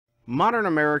Modern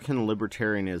American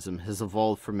libertarianism has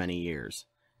evolved for many years.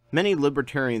 Many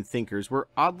libertarian thinkers were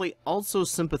oddly also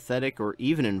sympathetic or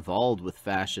even involved with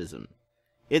fascism.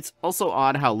 It's also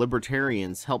odd how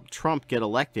libertarians helped Trump get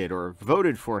elected or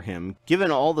voted for him,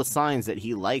 given all the signs that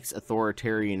he likes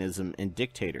authoritarianism and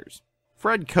dictators.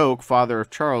 Fred Koch, father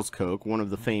of Charles Koch, one of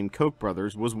the famed Koch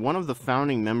brothers, was one of the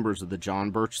founding members of the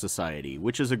John Birch Society,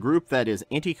 which is a group that is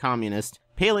anti-communist,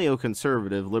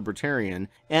 paleo-conservative, libertarian,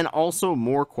 and also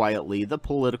more quietly the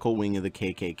political wing of the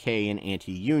KKK and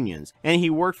anti-unions, and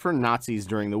he worked for Nazis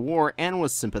during the war and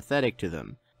was sympathetic to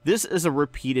them. This is a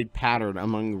repeated pattern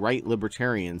among right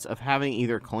libertarians of having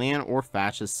either Klan or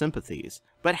fascist sympathies.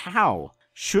 But how?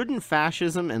 Shouldn't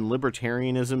fascism and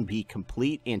libertarianism be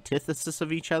complete antithesis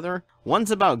of each other? One's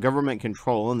about government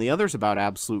control and the other's about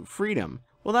absolute freedom.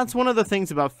 Well, that's one of the things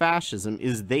about fascism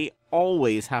is they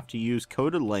always have to use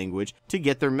coded language to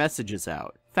get their messages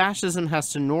out. Fascism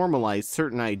has to normalize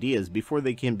certain ideas before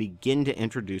they can begin to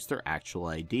introduce their actual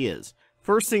ideas.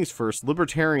 First things first,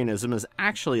 libertarianism is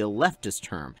actually a leftist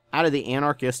term, out of the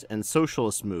anarchist and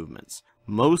socialist movements.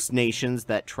 Most nations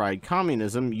that tried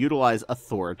communism utilize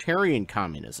authoritarian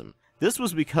communism. This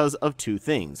was because of two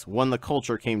things. One, the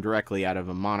culture came directly out of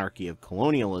a monarchy of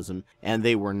colonialism, and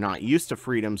they were not used to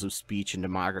freedoms of speech and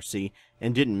democracy,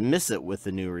 and didn't miss it with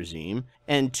the new regime.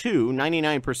 And two,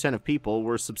 99% of people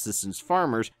were subsistence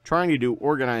farmers trying to do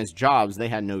organized jobs they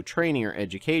had no training or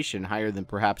education higher than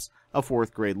perhaps a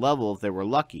 4th grade level if they were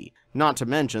lucky, not to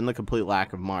mention the complete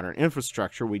lack of modern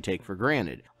infrastructure we take for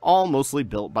granted, all mostly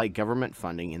built by government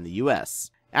funding in the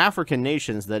US. African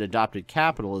nations that adopted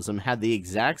capitalism had the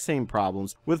exact same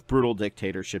problems with brutal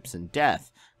dictatorships and death,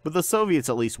 but the Soviets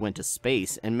at least went to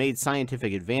space and made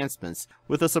scientific advancements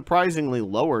with a surprisingly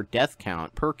lower death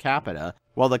count per capita,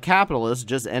 while the capitalists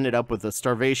just ended up with the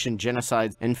starvation,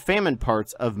 genocides, and famine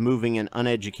parts of moving an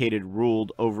uneducated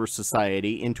ruled over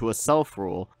society into a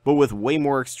self-rule, but with way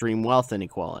more extreme wealth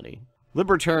inequality.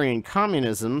 Libertarian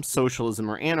communism, socialism,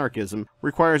 or anarchism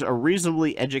requires a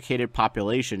reasonably educated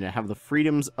population to have the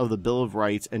freedoms of the Bill of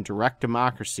Rights and direct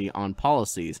democracy on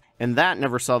policies, and that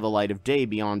never saw the light of day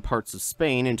beyond parts of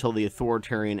Spain until the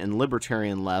authoritarian and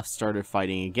libertarian left started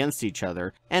fighting against each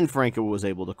other, and Franco was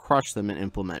able to crush them and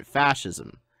implement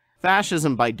fascism.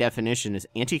 Fascism, by definition, is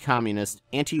anti-communist,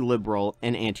 anti-liberal,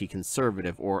 and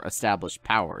anti-conservative, or established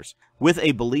powers, with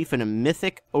a belief in a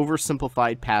mythic,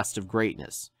 oversimplified past of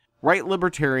greatness. Right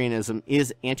libertarianism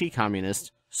is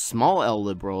anti-communist, small l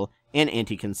liberal, and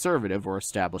anti-conservative, or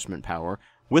establishment power,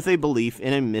 with a belief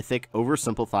in a mythic,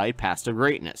 oversimplified past of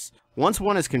greatness. Once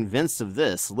one is convinced of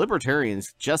this,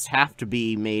 libertarians just have to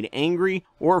be made angry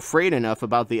or afraid enough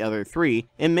about the other three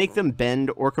and make them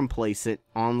bend or complacent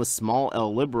on the small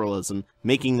l liberalism,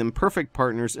 making them perfect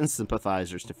partners and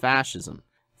sympathizers to fascism.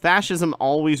 Fascism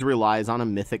always relies on a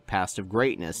mythic past of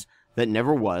greatness that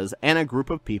never was, and a group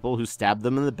of people who stabbed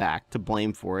them in the back to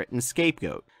blame for it and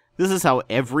scapegoat. This is how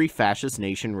every fascist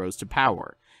nation rose to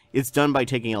power. It's done by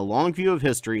taking a long view of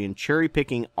history and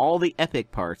cherry-picking all the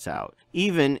epic parts out,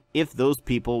 even if those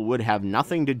people would have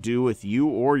nothing to do with you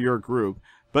or your group,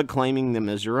 but claiming them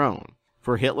as your own.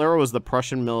 For Hitler was the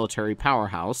Prussian military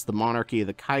powerhouse, the monarchy of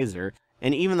the Kaiser,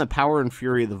 and even the power and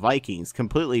fury of the Vikings,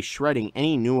 completely shredding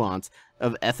any nuance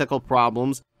of ethical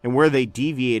problems and where they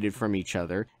deviated from each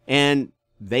other, and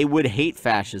they would hate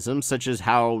fascism, such as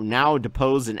how now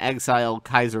deposed and exiled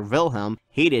Kaiser Wilhelm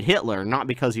hated Hitler not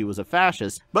because he was a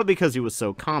fascist, but because he was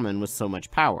so common with so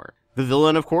much power. The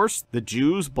villain, of course, the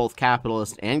Jews, both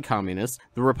capitalist and communist,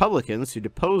 the Republicans who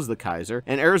deposed the Kaiser,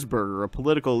 and Erzberger, a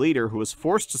political leader who was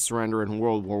forced to surrender in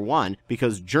World War I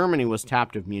because Germany was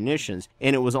tapped of munitions,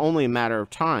 and it was only a matter of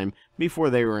time before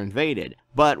they were invaded,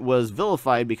 but was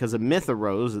vilified because a myth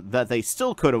arose that they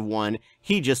still could have won,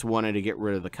 he just wanted to get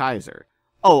rid of the Kaiser.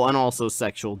 Oh, and also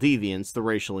sexual deviants, the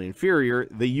racially inferior,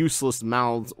 the useless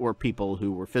mouths or people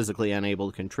who were physically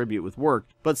unable to contribute with work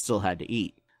but still had to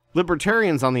eat.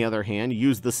 Libertarians, on the other hand,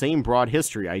 used the same broad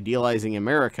history, idealizing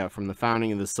America from the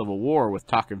founding of the Civil War with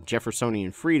talk of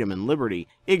Jeffersonian freedom and liberty,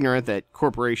 ignorant that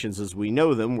corporations as we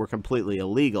know them were completely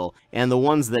illegal, and the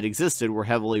ones that existed were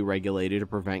heavily regulated to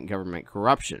prevent government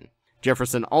corruption.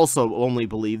 Jefferson also only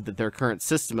believed that their current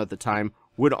system at the time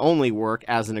would only work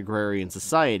as an agrarian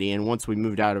society, and once we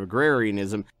moved out of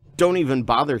agrarianism, don't even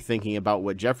bother thinking about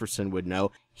what Jefferson would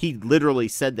know. He literally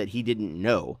said that he didn't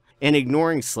know. And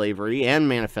ignoring slavery and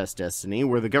Manifest Destiny,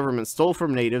 where the government stole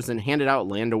from natives and handed out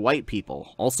land to white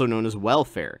people, also known as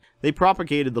welfare. They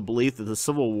propagated the belief that the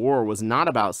Civil War was not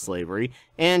about slavery,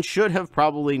 and should have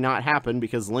probably not happened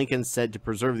because Lincoln said to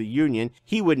preserve the Union,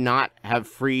 he would not have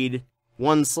freed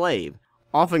one slave.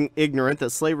 often ignorant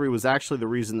that slavery was actually the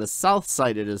reason the South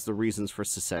cited as the reasons for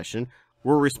secession,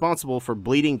 were responsible for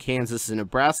bleeding Kansas and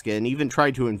Nebraska and even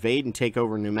tried to invade and take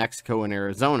over New Mexico and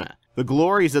Arizona. The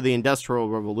glories of the Industrial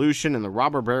Revolution and the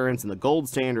robber barons and the gold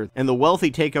standard and the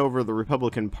wealthy takeover of the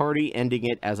Republican Party, ending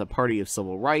it as a party of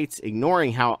civil rights,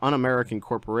 ignoring how un-American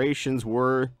corporations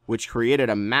were, which created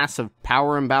a massive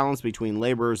power imbalance between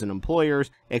laborers and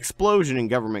employers, explosion in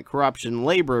government corruption,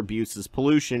 labor abuses,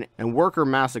 pollution, and worker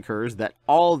massacres, that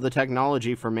all of the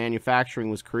technology for manufacturing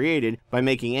was created by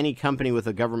making any company with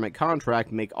a government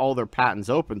contract make all their patents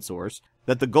open source,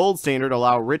 that the gold standard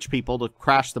allowed rich people to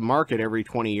crash the market every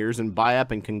 20 years and buy up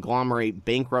and conglomerate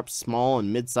bankrupt small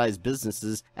and mid-sized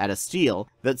businesses at a steal,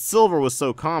 that silver was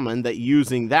so common that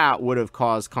using that would have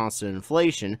caused constant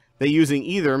inflation, that using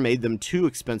either made them too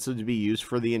expensive to be used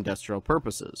for the industrial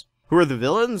purposes. Who are the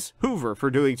villains? Hoover for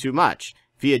doing too much.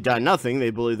 If he had done nothing, they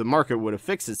believe the market would have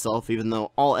fixed itself, even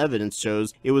though all evidence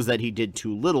shows it was that he did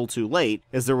too little too late,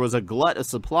 as there was a glut of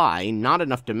supply, not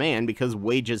enough demand because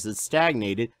wages had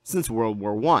stagnated since World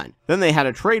War I. Then they had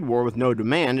a trade war with no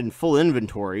demand and full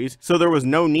inventories, so there was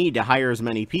no need to hire as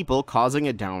many people, causing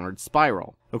a downward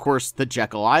spiral. Of course, the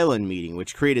Jekyll Island meeting,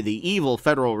 which created the evil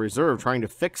Federal Reserve trying to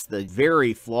fix the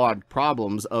very flawed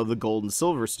problems of the gold and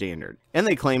silver standard. And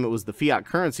they claim it was the fiat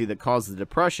currency that caused the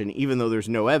depression, even though there's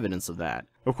no evidence of that.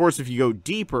 Of course, if you go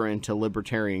deeper into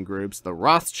libertarian groups, the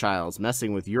Rothschilds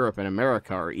messing with Europe and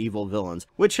America are evil villains,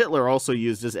 which Hitler also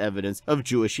used as evidence of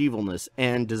Jewish evilness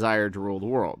and desire to rule the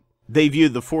world. They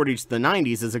viewed the 40s to the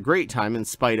 90s as a great time in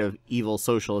spite of evil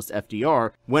socialist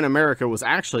FDR, when America was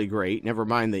actually great, never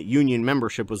mind that union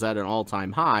membership was at an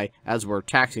all-time high, as were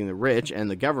taxing the rich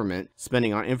and the government,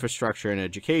 spending on infrastructure and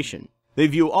education. They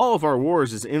view all of our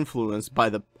wars as influenced by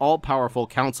the all-powerful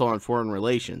Council on Foreign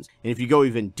Relations, and if you go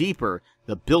even deeper,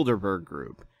 the Bilderberg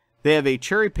Group. They have a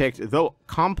cherry-picked, though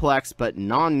complex but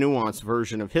non-nuanced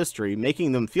version of history,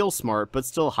 making them feel smart but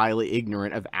still highly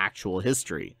ignorant of actual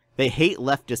history. They hate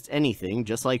leftist anything,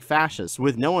 just like fascists,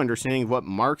 with no understanding of what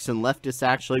Marx and leftists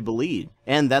actually believed,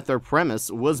 and that their premise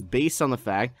was based on the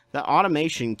fact that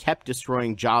automation kept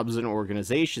destroying jobs and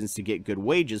organizations to get good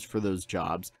wages for those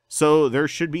jobs, so there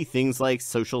should be things like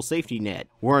social safety net,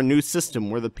 or a new system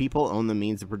where the people own the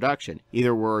means of production,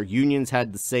 either where unions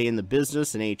had the say in the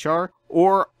business and HR,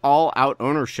 or all-out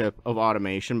ownership of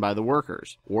automation by the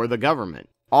workers, or the government.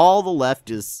 All the left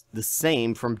is the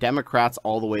same from Democrats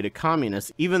all the way to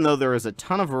communists, even though there is a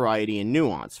ton of variety and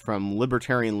nuance, from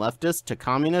libertarian leftists to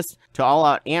communists to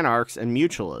all-out anarchs and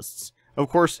mutualists. Of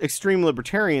course, extreme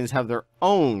libertarians have their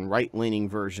own right-leaning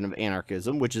version of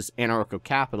anarchism, which is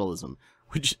anarcho-capitalism,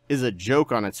 which is a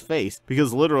joke on its face,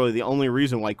 because literally the only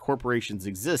reason why corporations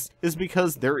exist is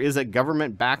because there is a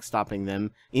government backstopping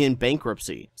them in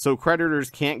bankruptcy, so creditors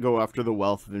can't go after the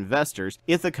wealth of investors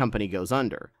if the company goes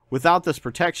under. Without this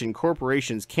protection,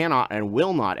 corporations cannot and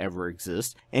will not ever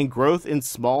exist, and growth in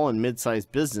small and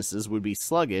mid-sized businesses would be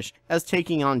sluggish, as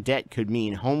taking on debt could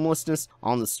mean homelessness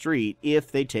on the street if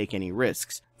they take any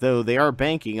risks, though they are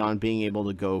banking on being able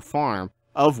to go farm,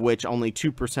 of which only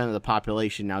 2% of the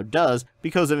population now does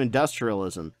because of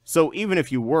industrialism, so even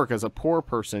if you work as a poor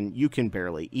person, you can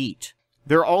barely eat.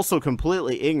 They're also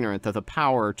completely ignorant that the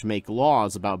power to make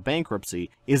laws about bankruptcy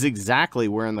is exactly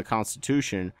where in the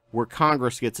Constitution where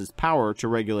Congress gets its power to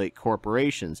regulate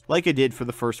corporations, like it did for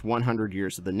the first 100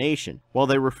 years of the nation, while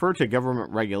they refer to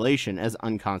government regulation as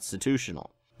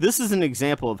unconstitutional. This is an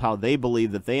example of how they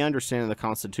believe that they understand the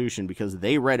Constitution because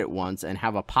they read it once and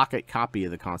have a pocket copy of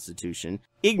the Constitution,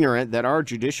 ignorant that our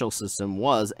judicial system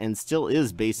was and still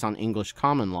is based on English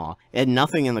common law, and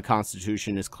nothing in the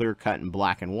Constitution is clear-cut in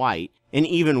black and white, and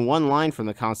even one line from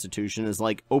the Constitution is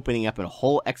like opening up a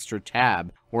whole extra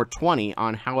tab, or 20,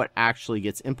 on how it actually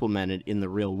gets implemented in the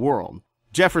real world.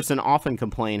 Jefferson often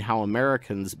complained how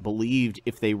Americans believed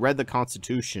if they read the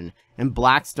Constitution and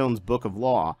Blackstone's Book of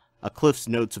Law, a Cliff's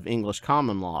Notes of English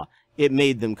common law, it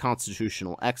made them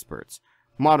constitutional experts.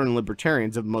 Modern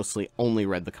libertarians have mostly only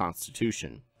read the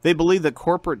Constitution. They believe that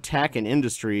corporate tech and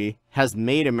industry has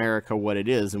made America what it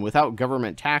is, and without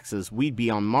government taxes, we'd be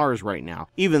on Mars right now,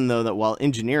 even though that while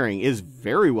engineering is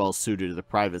very well suited to the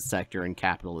private sector and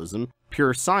capitalism,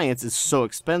 pure science is so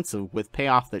expensive with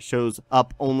payoff that shows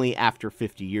up only after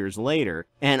 50 years later,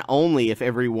 and only if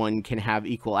everyone can have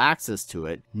equal access to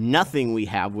it. Nothing we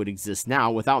have would exist now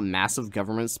without massive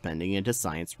government spending into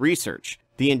science research.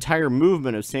 The entire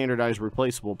movement of standardized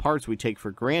replaceable parts we take for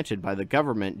granted by the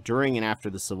government during and after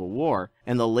the Civil War,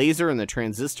 and the laser and the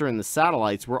transistor and the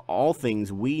satellites were all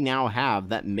things we now have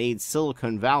that made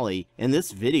Silicon Valley and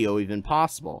this video even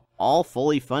possible, all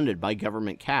fully funded by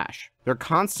government cash. Their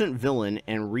constant villain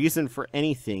and reason for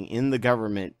anything in the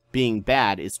government being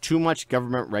bad is too much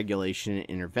government regulation and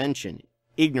intervention,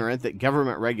 ignorant that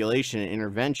government regulation and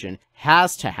intervention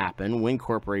has to happen when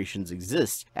corporations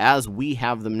exist, as we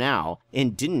have them now,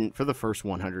 and didn't for the first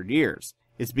 100 years.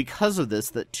 It's because of this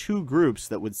that two groups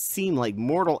that would seem like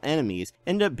mortal enemies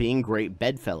end up being great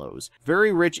bedfellows.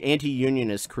 Very rich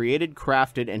anti-unionists created,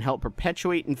 crafted, and helped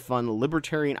perpetuate and fund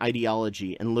libertarian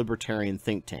ideology and libertarian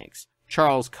think tanks.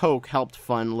 Charles Koch helped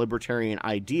fund libertarian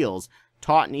ideals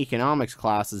taught in economics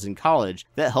classes in college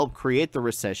that helped create the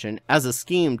recession as a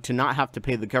scheme to not have to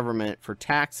pay the government for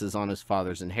taxes on his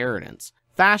father's inheritance.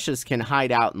 Fascists can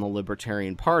hide out in the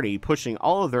Libertarian Party, pushing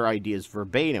all of their ideas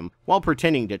verbatim while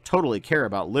pretending to totally care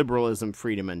about liberalism,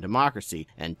 freedom, and democracy,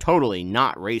 and totally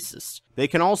not racist. They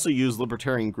can also use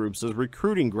libertarian groups as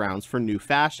recruiting grounds for new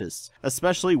fascists,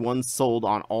 especially ones sold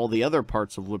on all the other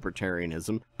parts of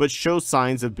libertarianism, but show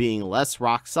signs of being less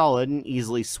rock-solid and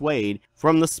easily swayed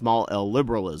from the small L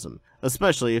liberalism,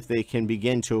 especially if they can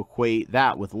begin to equate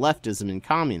that with leftism and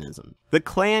communism. The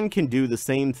Klan can do the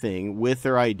same thing with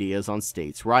their ideas on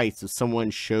states' rights if someone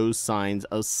shows signs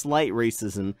of slight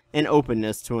racism and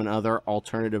openness to another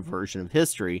alternative version of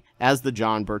history, as the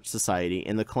John Birch Society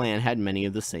and the Klan had many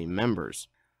of the same members.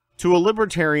 To a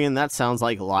libertarian, that sounds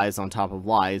like lies on top of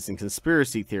lies and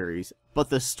conspiracy theories, but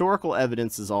the historical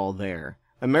evidence is all there.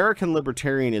 American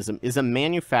libertarianism is a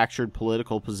manufactured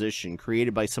political position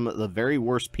created by some of the very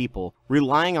worst people,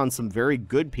 relying on some very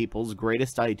good people's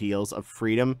greatest ideals of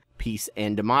freedom, peace,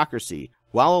 and democracy,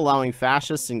 while allowing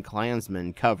fascists and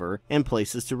Klansmen cover and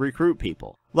places to recruit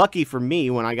people. Lucky for me,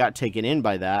 when I got taken in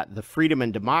by that, the freedom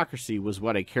and democracy was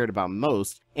what I cared about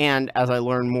most, and as I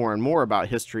learned more and more about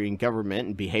history and government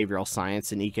and behavioral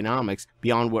science and economics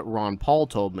beyond what Ron Paul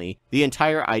told me, the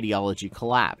entire ideology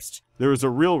collapsed. There is a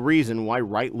real reason why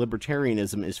right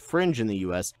libertarianism is fringe in the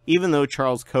US, even though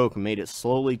Charles Koch made it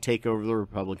slowly take over the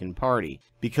Republican Party,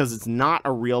 because it's not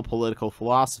a real political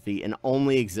philosophy and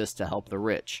only exists to help the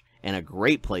rich, and a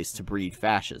great place to breed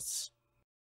fascists.